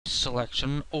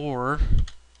selection, or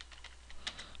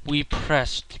we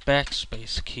press the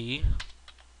backspace key,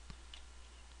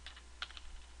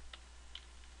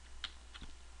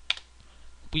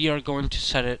 we are going to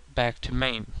set it back to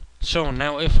main. So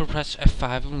now if we press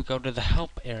F5 and we go to the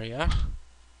help area,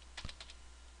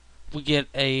 we get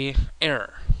a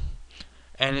error.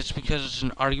 And it's because it's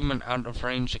an argument out of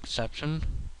range exception.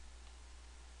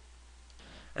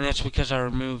 And that's because I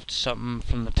removed something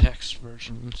from the text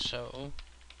version, so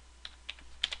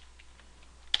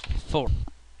 4.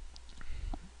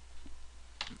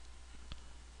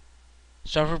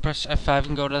 So if we press F5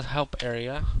 and go to the help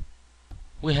area,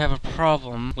 we have a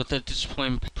problem with it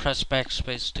displaying press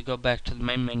backspace to go back to the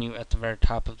main menu at the very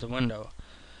top of the window.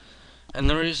 And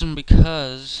the reason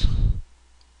because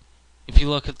if you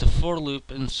look at the for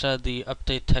loop inside the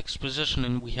update text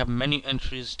positioning, we have menu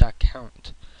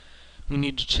entries.count. We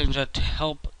need to change that to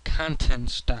help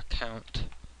contents.count.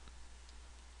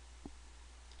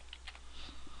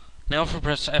 Now if we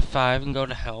press F5 and go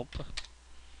to help,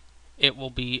 it will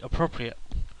be appropriate.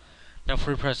 Now if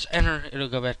we press enter, it'll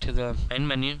go back to the main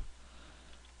menu.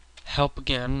 Help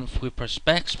again, if we press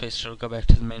backspace, it'll go back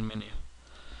to the main menu.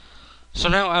 So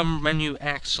now our menu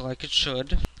acts like it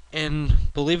should,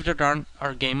 and believe it or not,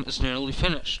 our game is nearly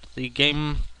finished. The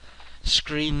game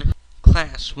screen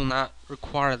class will not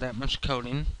require that much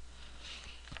coding.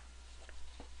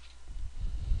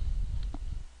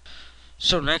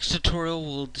 So next tutorial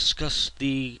we'll discuss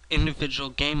the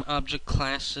individual game object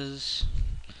classes,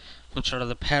 which are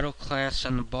the paddle class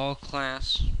and the ball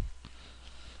class.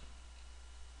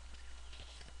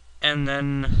 And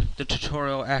then the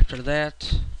tutorial after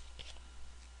that,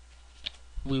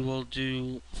 we will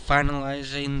do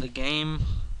finalizing the game,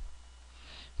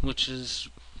 which is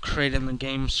creating the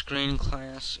game screen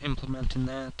class, implementing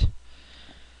that,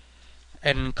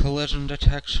 adding collision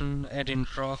detection, adding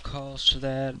draw calls to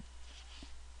that,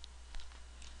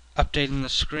 updating the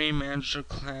screen manager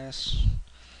class,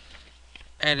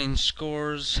 adding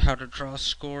scores, how to draw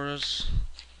scores,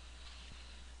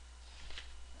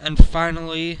 and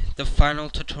finally, the final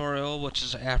tutorial, which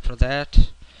is after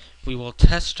that, we will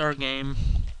test our game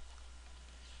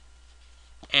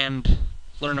and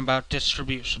learn about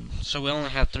distribution. So we only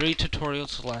have 3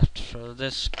 tutorials left for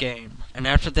this game. And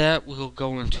after that, we will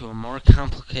go into a more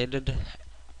complicated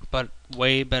but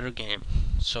way better game.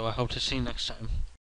 So I hope to see you next time.